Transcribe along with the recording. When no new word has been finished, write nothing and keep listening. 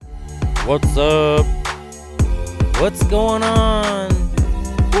What's up? What's going on?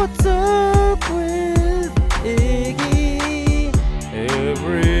 What's up with Iggy?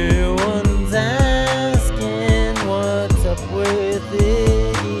 Everyone's asking what's up with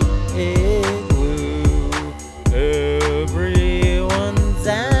Iggy Igloo. Everyone's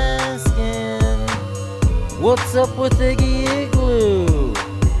asking what's up with Iggy Igloo.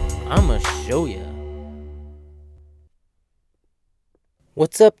 I'ma show ya.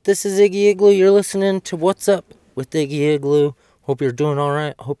 What's up? This is Iggy Igloo. You're listening to What's Up with Iggy Igloo. Hope you're doing all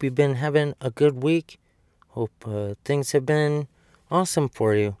right. Hope you've been having a good week. Hope things have been awesome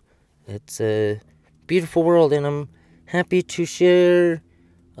for you. It's a beautiful world, and I'm happy to share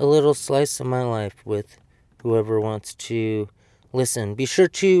a little slice of my life with whoever wants to listen. Be sure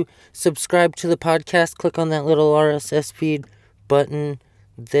to subscribe to the podcast. Click on that little RSS feed button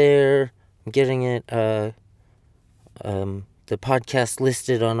there. I'm getting it the podcast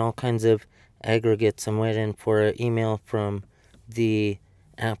listed on all kinds of aggregates. I'm waiting for an email from the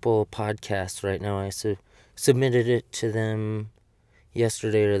Apple Podcasts right now. I submitted it to them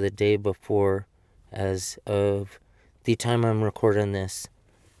yesterday or the day before as of the time I'm recording this.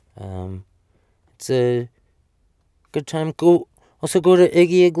 It's a good time. Also go to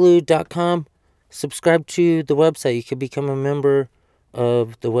iggyigloo.com. Subscribe to the website. You can become a member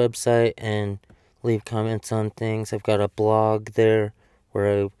of the website and leave comments on things. I've got a blog there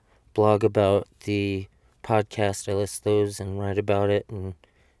where I blog about the podcast. I list those and write about it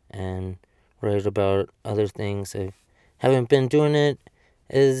and write about other things. I haven't been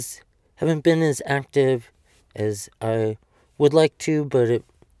as active as I would like to, but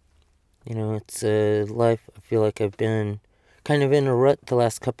it's a life. I feel like I've been kind of in a rut the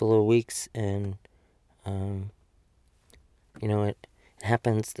last couple of weeks, and it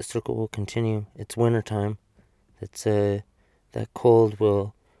happens. The circle will continue. It's wintertime. It's that cold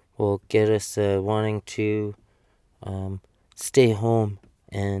will get us wanting to stay home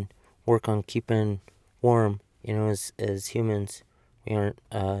and work on keeping warm. As humans, we aren't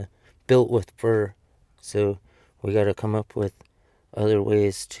built with fur, so we got to come up with other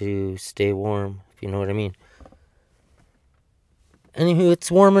ways to stay warm, if you know what I mean. Anywho, it's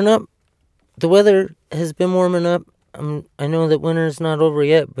warming up. The weather has been warming up. I know that winter's not over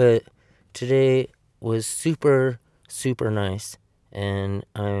yet, but today was super, super nice, and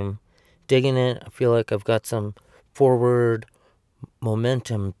I'm digging it. I feel like I've got some forward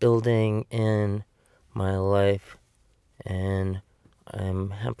momentum building in my life, and I'm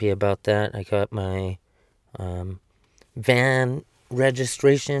happy about that. I got my van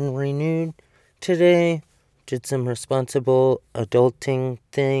registration renewed today. Did some responsible adulting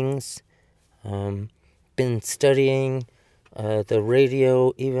things. Been studying the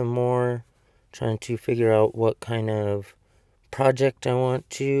radio even more, trying to figure out what kind of project I want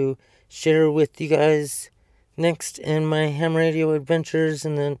to share with you guys next in my ham radio adventures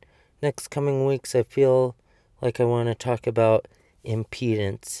in the next coming weeks. I feel like I want to talk about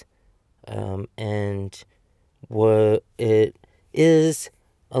impedance and what it is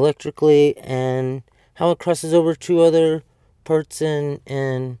electrically and how it crosses over to other parts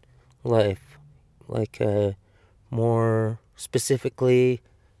in life. Like more specifically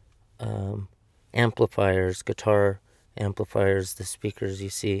amplifiers, guitar amplifiers, the speakers you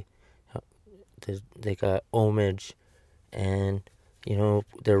see, they got ohmage, and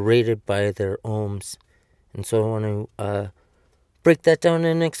they're rated by their ohms, and so I want to break that down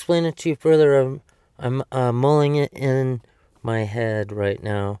and explain it to you further. I'm mulling it in my head right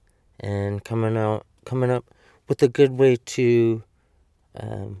now and coming up with a good way to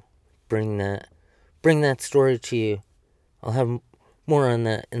bring that story to you. I'll have more on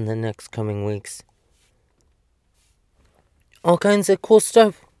that in the next coming weeks. All kinds of cool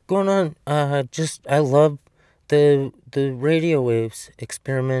stuff going on. I love the radio waves,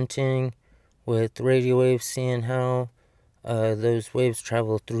 experimenting with radio waves, seeing how those waves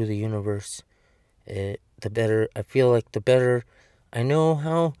travel through the universe. The better I know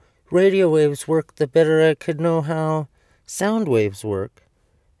how radio waves work, the better I could know how sound waves work.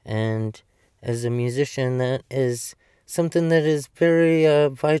 And as a musician, that is something that is very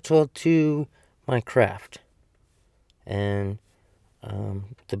vital to my craft. And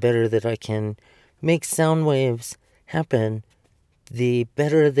the better that I can make sound waves happen, the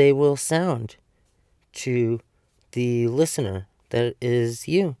better they will sound to the listener, that is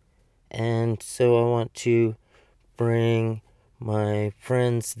you. And so I want to bring my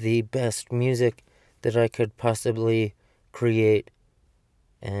friends the best music that I could possibly create.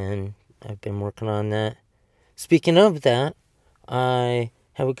 And I've been working on that. Speaking of that, I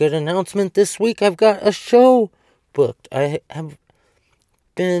have a good announcement this week. I've got a show booked. I have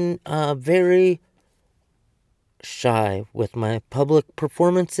been very shy with my public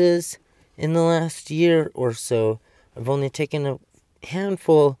performances in the last year or so. I've only taken a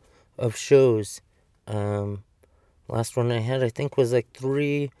handful of shows. Last one I had, I think, was like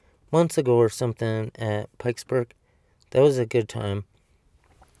 3 months ago or something at Pikesburg. That was a good time.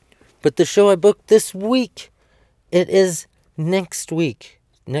 But the show I booked this week, it is next week,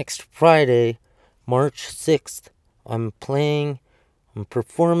 next Friday, March 6th. I'm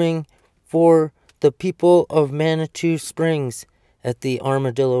performing for the people of Manitou Springs at the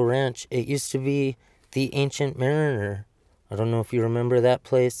Armadillo Ranch. It used to be the Ancient Mariner. I don't know if you remember that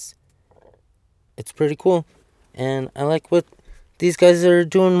place. It's pretty cool, and I like what these guys are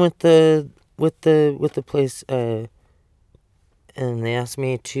doing with the place. And they asked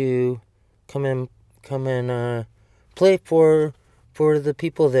me to come and play for the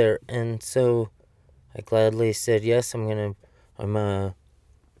people there, and so I gladly said yes. I'm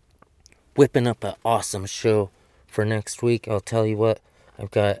whipping up an awesome show for next week. I'll tell you what,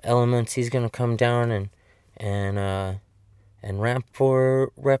 I've got Elements. He's gonna come down and rap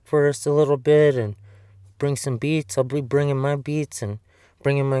for us a little bit and bring some beats. I'll be bringing my beats and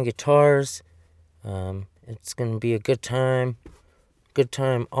bringing my guitars. It's gonna be a good time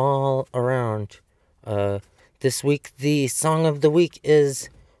all around. This week the song of the week is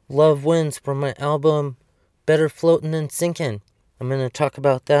Love Wins from my album Better Floatin' Than Sinkin'. I'm going to talk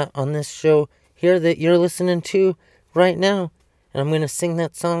about that on this show here that you're listening to right now. And I'm going to sing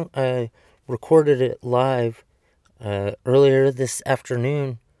that song. I recorded it live earlier this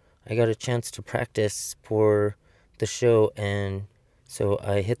afternoon. I got a chance to practice for the show, and so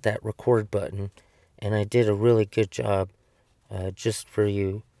I hit that record button, and I did a really good job just for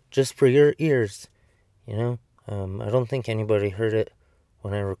you, just for your ears, you know. I don't think anybody heard it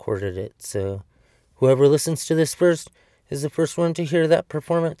when I recorded it, so whoever listens to this first is the first one to hear that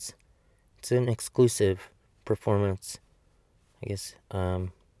performance. It's an exclusive performance, I guess.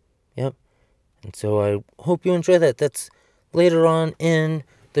 Yep. And so I hope you enjoy that. That's later on in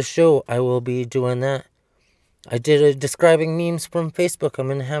the show. I will be doing that. I did a describing memes from Facebook. I'm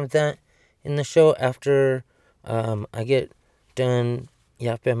going to have that in the show after I get done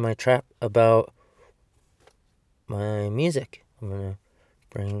yapping my trap about my music. I'm going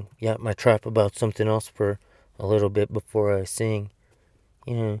to yap my trap about something else for a little bit before I sing.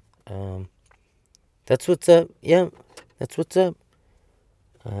 That's what's up. Yeah, that's what's up.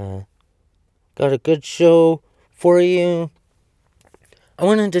 Got a good show for you. I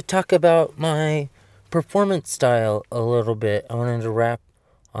wanted to talk about my performance style a little bit. I wanted to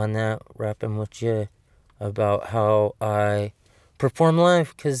rapping with you about how I perform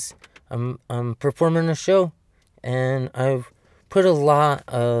live, because I'm performing a show, and I've put a lot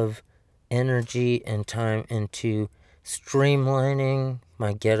of energy and time into streamlining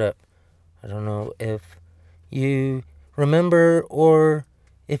my getup. I don't know if you remember or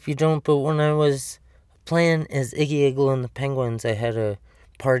if you don't, but when I was playing as Iggy Iggle and the Penguins, I had a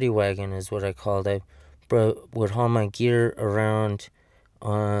party wagon, is what I called it. I would haul my gear around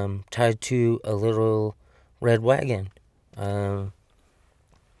tied to a little red wagon. It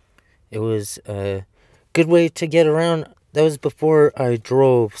was a good way to get around. That was before I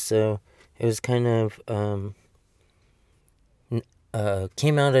drove, so it was kind of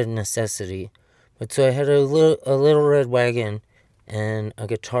came out of necessity. But so I had a little red wagon and a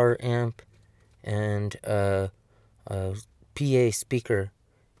guitar amp and a PA speaker.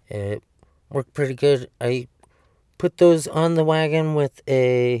 It worked pretty good. I put those on the wagon with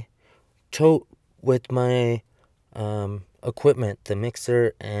a tote with my equipment, the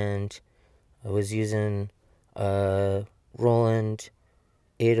mixer, and I was using a Roland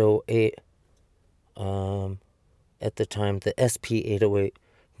 808 at the time, the SP808,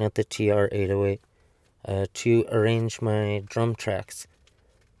 not the TR808, to arrange my drum tracks.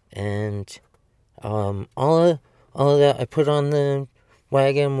 And all of that I put on the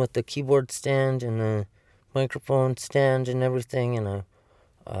wagon with the keyboard stand and the microphone stand and everything, and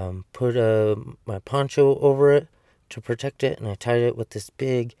I put my poncho over it to protect it, and I tied it with this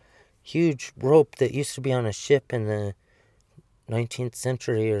big, huge rope that used to be on a ship in the 19th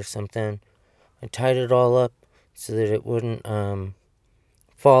century or something. I tied it all up so that it wouldn't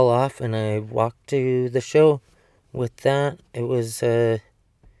fall off, and I walked to the show with that. It was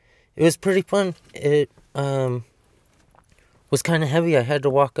pretty fun. It was kind of heavy. I had to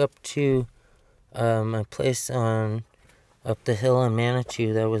walk up to my place up the hill in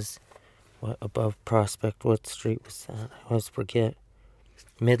Manitou. That was above Prospect. What street was that? I always forget.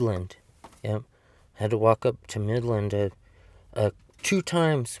 Midland. Yep. I had to walk up to Midland 2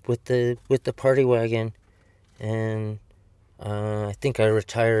 times with the party wagon, and I think I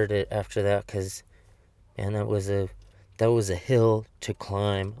retired it after that because, man, that was a hill to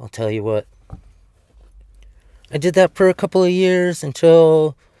climb. I'll tell you what. I did that for a couple of years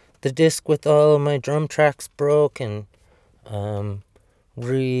until the disc with all of my drum tracks broke, and um,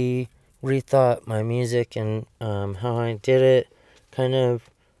 rethought my music and how I did it. Kind of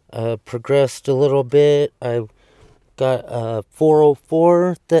progressed a little bit. I got a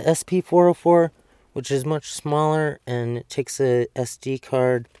 404, the SP 404, which is much smaller, and it takes a SD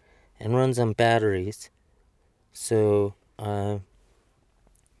card and runs on batteries. So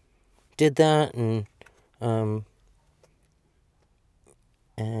did that um,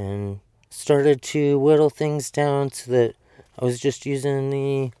 and started to whittle things down so that I was just using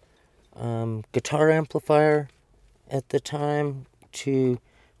the guitar amplifier at the time to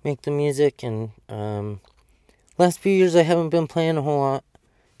make the music. And last few years I haven't been playing a whole lot.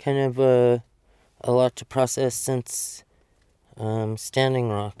 Kind of a lot to process since Standing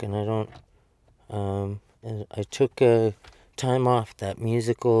Rock, and I don't. And I took a time off. That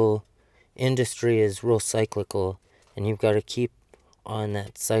musical industry is real cyclical, and you've got to keep on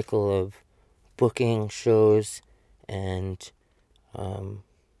that cycle of booking shows and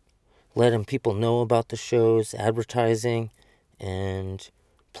letting people know about the shows, advertising, and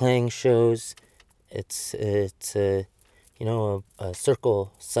playing shows. It's a a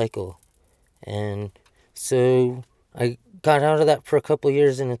circle cycle, and so I got out of that for a couple of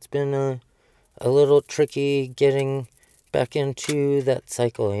years, and it's been a little tricky getting back into that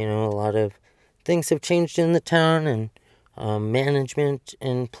cycle. You know, a lot of things have changed in the town, and management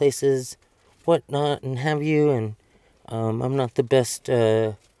in places, whatnot, and have you. And I'm not the best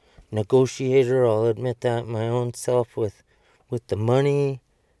negotiator. I'll admit that my own self with the money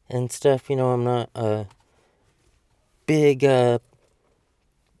and stuff. You know, I'm not a big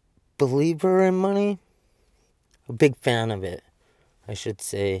believer in money. A big fan of it, I should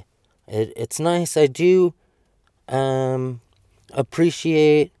say. It's nice. I do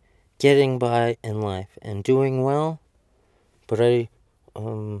appreciate getting by in life and doing well, but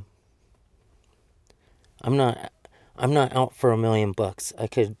um I'm not I'm not out for $1,000,000. I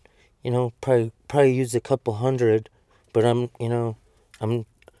could, probably use a couple hundred, but I'm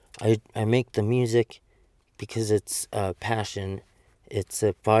I make the music because it's passion. It's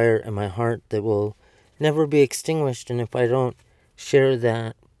a fire in my heart that will never be extinguished, and if I don't share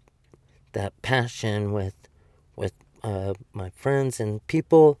that passion with my friends and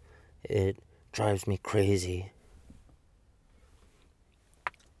people, it drives me crazy.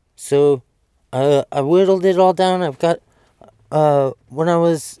 So I whittled it all down. I've got when I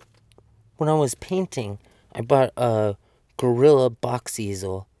was painting, I bought a Gorilla box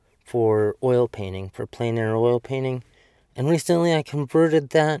easel for oil painting, for plein air oil painting, and recently I converted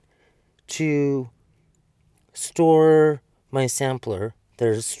that to store my sampler.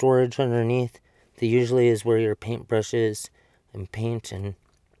 There's storage underneath that usually is where your paintbrushes and paint and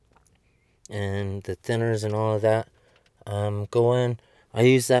the thinners and all of that go in. I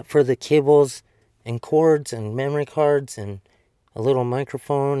use that for the cables and cords and memory cards and a little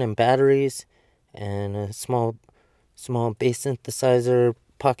microphone and batteries and a small bass synthesizer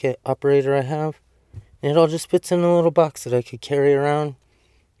pocket operator I have. And it all just fits in a little box that I could carry around,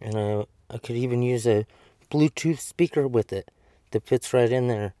 and I could even use a Bluetooth speaker with it that fits right in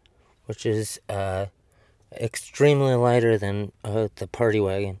there, which is extremely lighter than the Party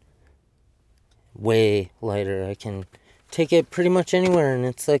Wagon. Way lighter. I can take it pretty much anywhere, and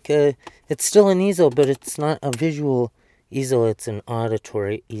it's still an easel, but it's not a visual easel. It's an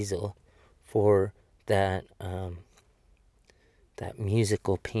auditory easel for that that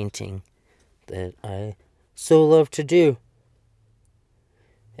musical painting that I so love to do.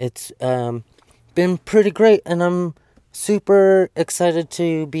 It's been pretty great, and I'm super excited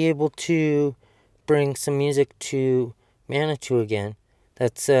to be able to bring some music to Manitou again.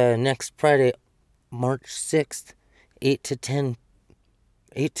 That's next Friday, March 6th, 8 to 10,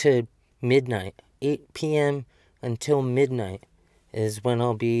 8 to midnight, 8 p.m. until midnight is when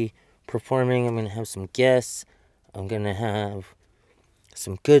I'll be performing. I'm going to have some guests. I'm going to have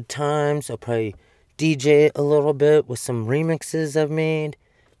some good times. I'll probably DJ a little bit with some remixes I've made,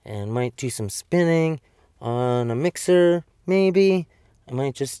 and might do some spinning on a mixer, maybe. I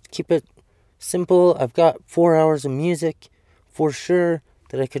might just keep it simple. I've got 4 hours of music for sure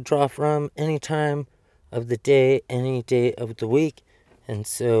that I could draw from any time of the day, any day of the week. And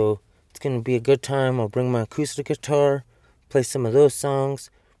so it's going to be a good time. I'll bring my acoustic guitar, play some of those songs,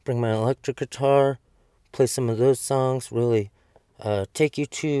 bring my electric guitar, play some of those songs, really take you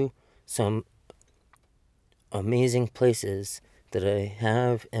to some amazing places that I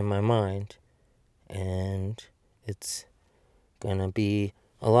have in my mind. And it's Gonna be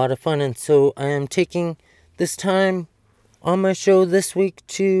a lot of fun. And so I am taking this time on my show this week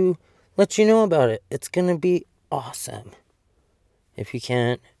to let you know about it. It's gonna be awesome. If you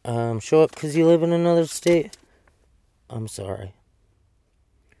can't show up because you live in another state, I'm sorry.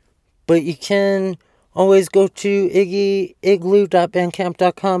 But you can always go to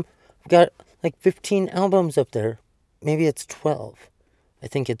igloo.bandcamp.com. I've got like 15 albums up there. Maybe it's 12. I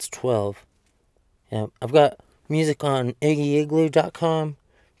think it's 12. Yeah, I've got music on iggyigloo.com.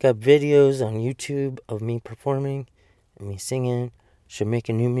 Got videos on YouTube of me performing and me singing. Should make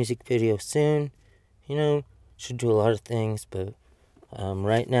a new music video soon. Should do a lot of things, but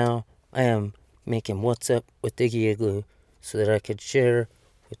right now I am making What's Up with Iggy Igloo so that I could share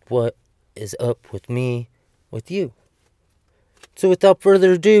with what is up with me, with you. So without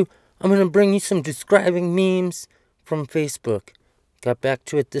further ado, I'm going to bring you some describing memes from Facebook. Got back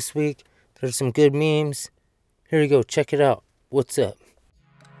to it this week. There's some good memes. Here you go. Check it out. What's up?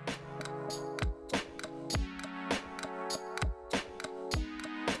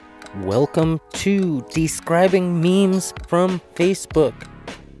 Welcome to Describing Memes from Facebook.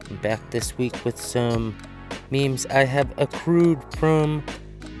 I'm back this week with some memes I have accrued from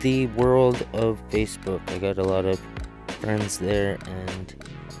the world of Facebook. I got a lot of friends there, and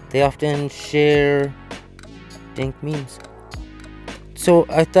they often share dank memes. So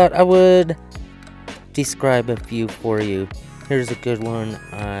I thought I would describe a few for you. Here's a good one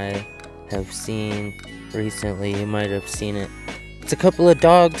I have seen recently. You might have seen it. It's a couple of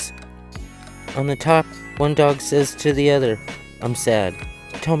dogs. On the top, one dog says to the other, "I'm sad.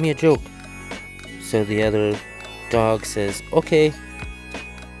 Tell me a joke." So the other dog says, "Okay.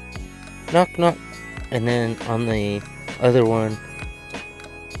 Knock, knock." And then on the other one,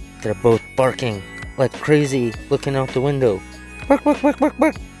 they're both barking like crazy, looking out the window. Bark, bark, bark, bark,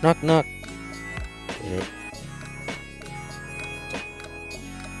 bark. Knock, knock. Get it?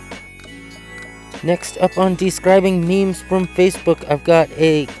 Next up on Describing Memes from Facebook, I've got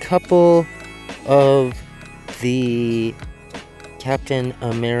a couple of the Captain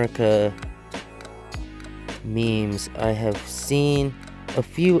America memes. I have seen a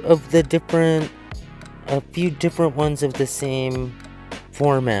few different ones of the same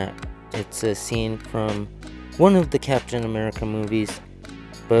format. It's a scene from one of the Captain America movies,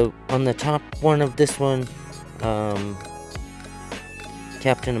 but on the top one of this one,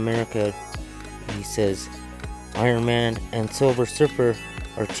 Captain America, he says Iron Man and Silver Surfer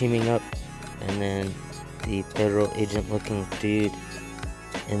are teaming up, and then the federal agent looking dude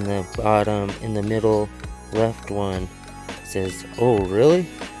in the middle left one says, "Oh, really?"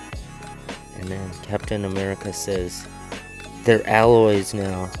 And then Captain America says, "They're alloys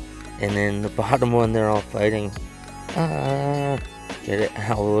now." And then the bottom one, they're all fighting. Get it?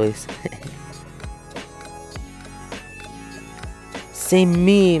 Alloys. Same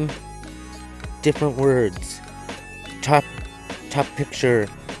meme, different words. Top picture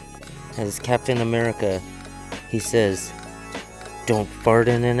has Captain America. He says, "Don't fart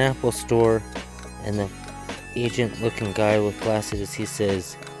in an Apple store." And the agent-looking guy with glasses, he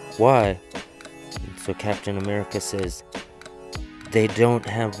says, "Why?" And so Captain America says, "They don't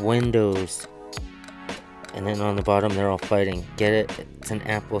have windows." And then on the bottom, they're all fighting. Get it? It's an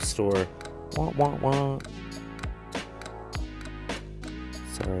Apple store. Wah, wah, wah.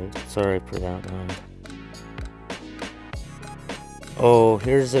 Sorry for that one. Oh,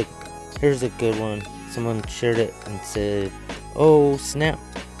 here's a good one. Someone shared it and said, "Oh, snap."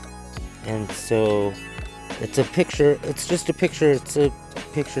 And so it's a picture. It's just a picture. It's a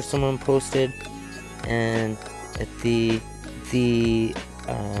picture someone posted, and at the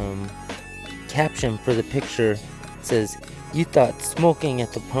caption for the picture says, "You thought smoking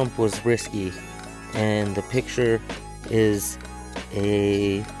at the pump was risky," and the picture is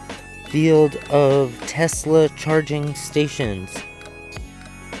a field of Tesla charging stations,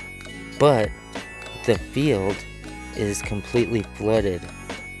 but the field is completely flooded.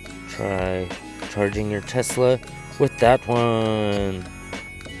 Try charging your Tesla with that one.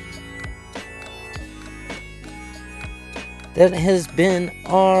 That has been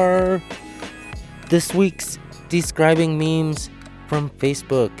this week's Describing Memes from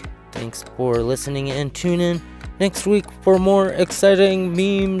Facebook. Thanks for listening, and tune in next week for more exciting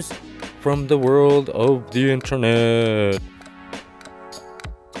memes from the world of the internet.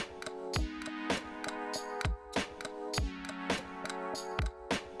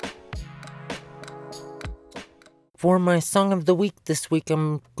 For my song of the week this week,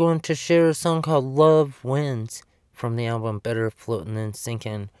 I'm going to share a song called Love Wins from the album Better Floating Than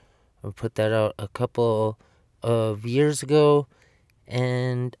Sinking. I put that out a couple of years ago,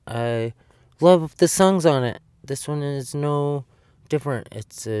 and I love the songs on it. This one is no different.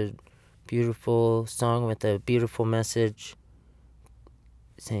 It's a beautiful song with a beautiful message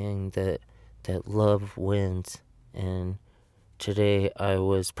saying that love wins. And today I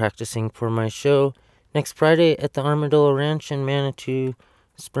was practicing for my show next Friday at the Armadillo Ranch in Manitou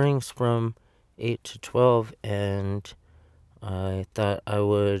Springs from 8 to 12, and I thought I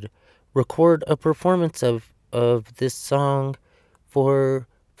would record a performance of this song for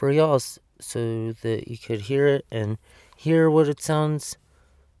y'all so that you could hear it and hear what it sounds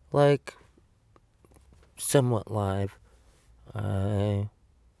like somewhat live. I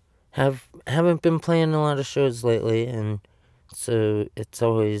haven't been playing a lot of shows lately, and so it's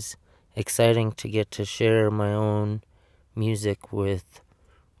always exciting to get to share my own music with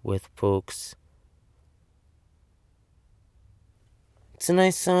folks. It's a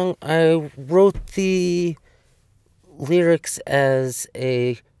nice song. I wrote the lyrics as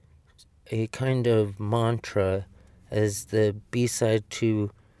a kind of mantra, as the B-side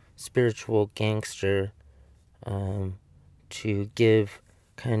to Spiritual Gangster, to give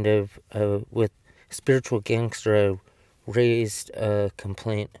kind of, with Spiritual Gangster, I raised a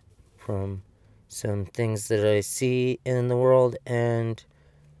complaint from some things that I see in the world, and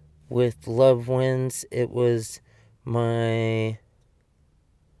with Love Wins, it was my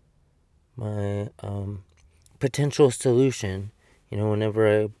potential solution. You know,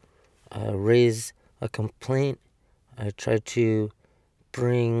 whenever I raise a complaint, I try to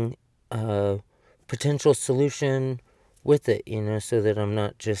bring a potential solution with it, you know, so that I'm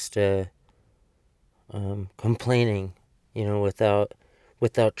not just complaining, you know,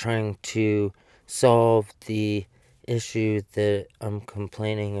 without trying to solve the issue that I'm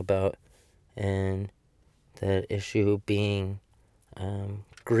complaining about, and that issue being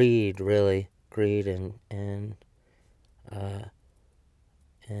greed, really, greed and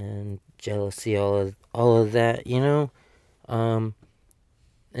jealousy, all of that, you know,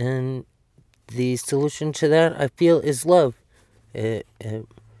 and the solution to that, I feel, is love. It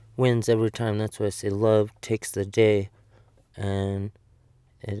wins every time. That's why I say love takes the day, and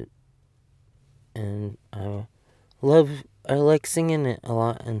I like singing it a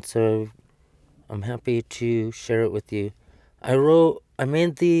lot, and so I'm happy to share it with you. I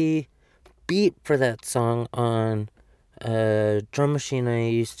made the beat for that song on a drum machine I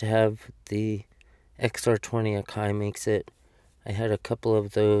used to have, the XR20 Akai makes it. I had a couple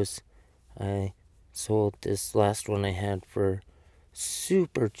of those. I sold this last one I had for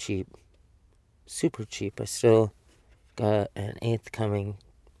super cheap. I still got an eighth coming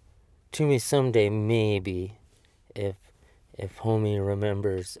to me someday, maybe, if homie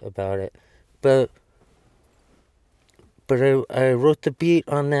remembers about it. But I wrote the beat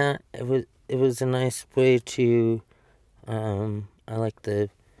on that. It was a nice way to I like the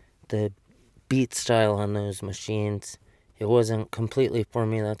beat style on those machines. It wasn't completely for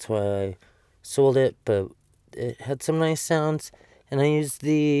me, that's why I sold it, but it had some nice sounds, and I used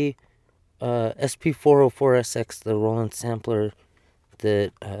the SP404SX, the Roland sampler,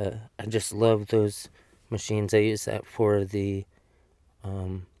 that I just love those machines. I use that for the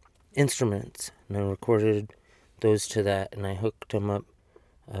instruments, and I recorded those to that, and I hooked them up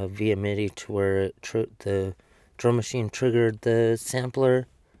via MIDI to where the drum machine triggered the sampler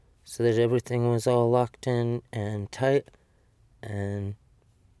so that everything was all locked in and tight, and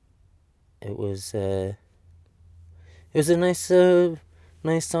it was a nice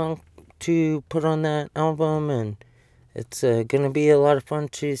song to put on that album, and it's gonna be a lot of fun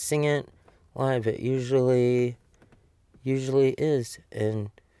to sing it live. It usually is,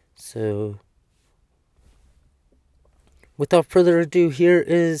 and so without further ado, here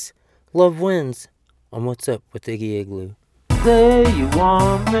is Love Wins on What's Up with Iggy Igloo. Say you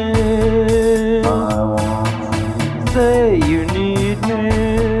want me, I want you. Say you need me,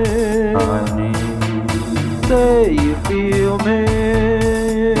 I need you. Say you feel me,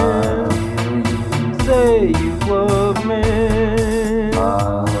 I feel you. Say you love me, I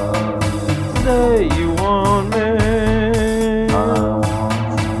love you. Say you want me, I want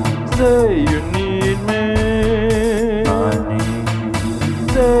you. Say you need me, I need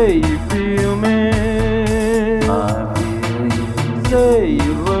you. Say you feel me, I feel you. Say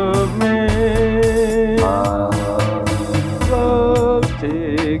you love me, I love you. Love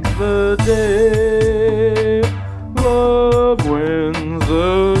takes the day, love wins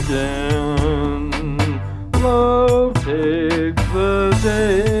again. Love takes the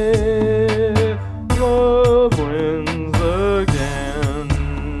day, love wins again.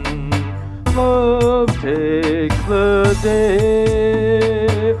 Love takes the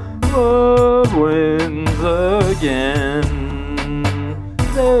day, love wins again.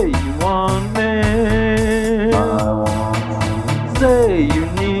 Say you want me, I want you.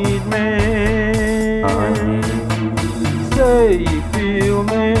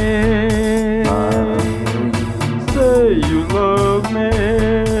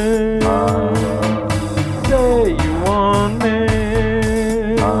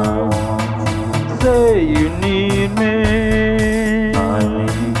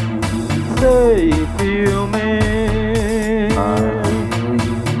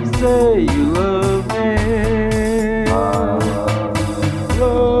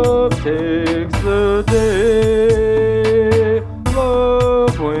 takes the day,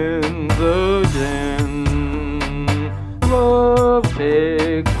 love wins again. Love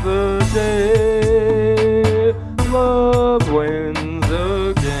takes the day, love wins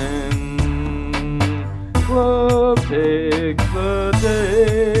again. Love takes the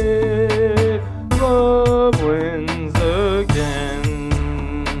day, love wins again.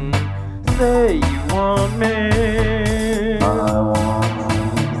 Say you want me, I want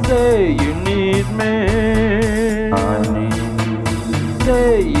you. say you need me, I need you.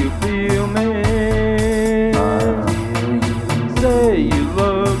 say you feel me, I feel you. say you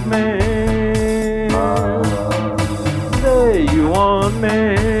love me, I love you. say you want me,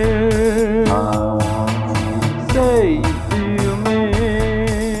 I want you. say you feel me,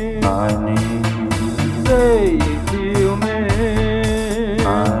 I need you. say you feel me, I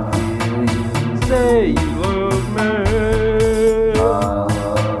feel you. say you love me. I love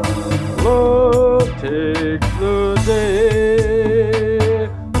you. Love takes the day,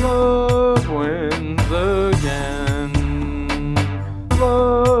 love wins again.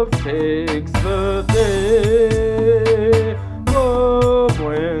 Love takes the day, love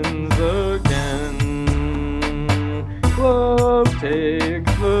wins again. Love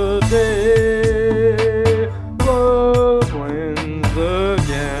takes the day, love wins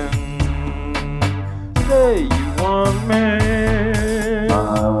again. Say you want me, I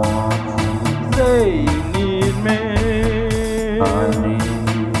want you. say you need me, I need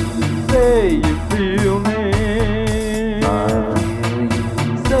you. say you feel me, I feel you.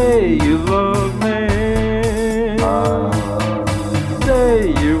 say you love me, I love you. say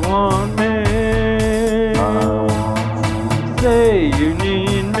you want me, I want you. say you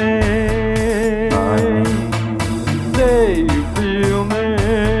need me, I need you. say you feel me,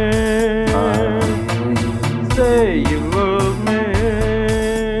 I feel you. say you love me.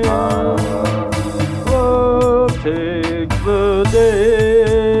 I love you. Love takes the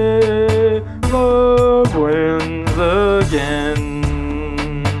day, love wins again.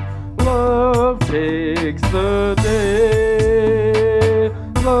 Love takes the day,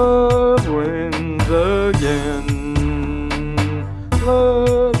 love wins again.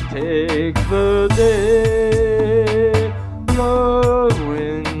 Love takes the day, love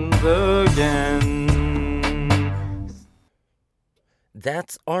wins again.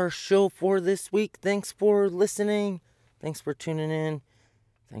 That's our show for this week. Thanks for listening. Thanks for tuning in.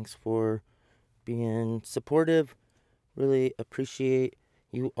 Thanks for being supportive. Really appreciate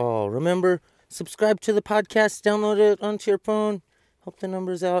you all. Remember, subscribe to the podcast, download it onto your phone, help the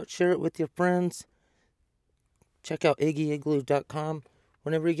numbers out, share it with your friends. Check out iggyigloo.com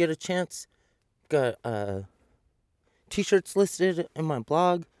whenever you get a chance. Got t-shirts listed in my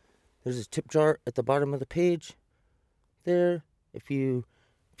blog. There's a tip jar at the bottom of the page there. If you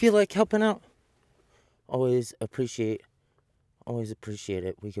feel like helping out, always appreciate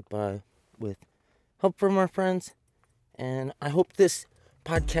it. We could buy with help from our friends, and I hope this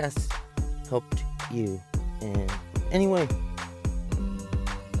podcast helped you in any way.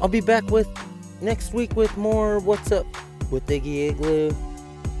 I'll be back with next week with more What's Up with Iggy Igloo.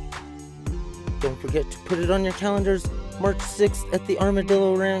 Don't forget to put it on your calendars. March 6th at the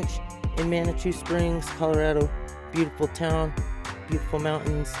Armadillo Ranch in Manitou Springs, Colorado. Beautiful town, beautiful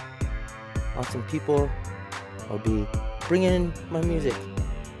mountains, awesome people. I'll be bringing my music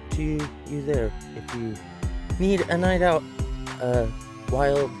to you there. If you need a night out, a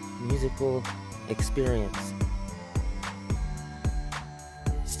wild musical experience.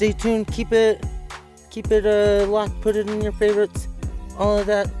 Stay tuned. Keep it locked. Put it in your favorites. All of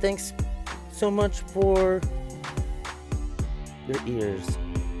that. Thanks so much for your ears.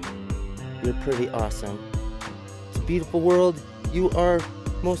 You're pretty awesome. It's a beautiful world. You are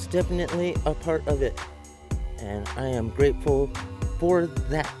most definitely a part of it. And I am grateful for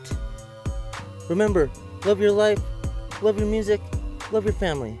that. Remember, love your life, love your music, love your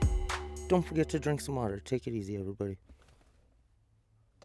family. Don't forget to drink some water. Take it easy, everybody.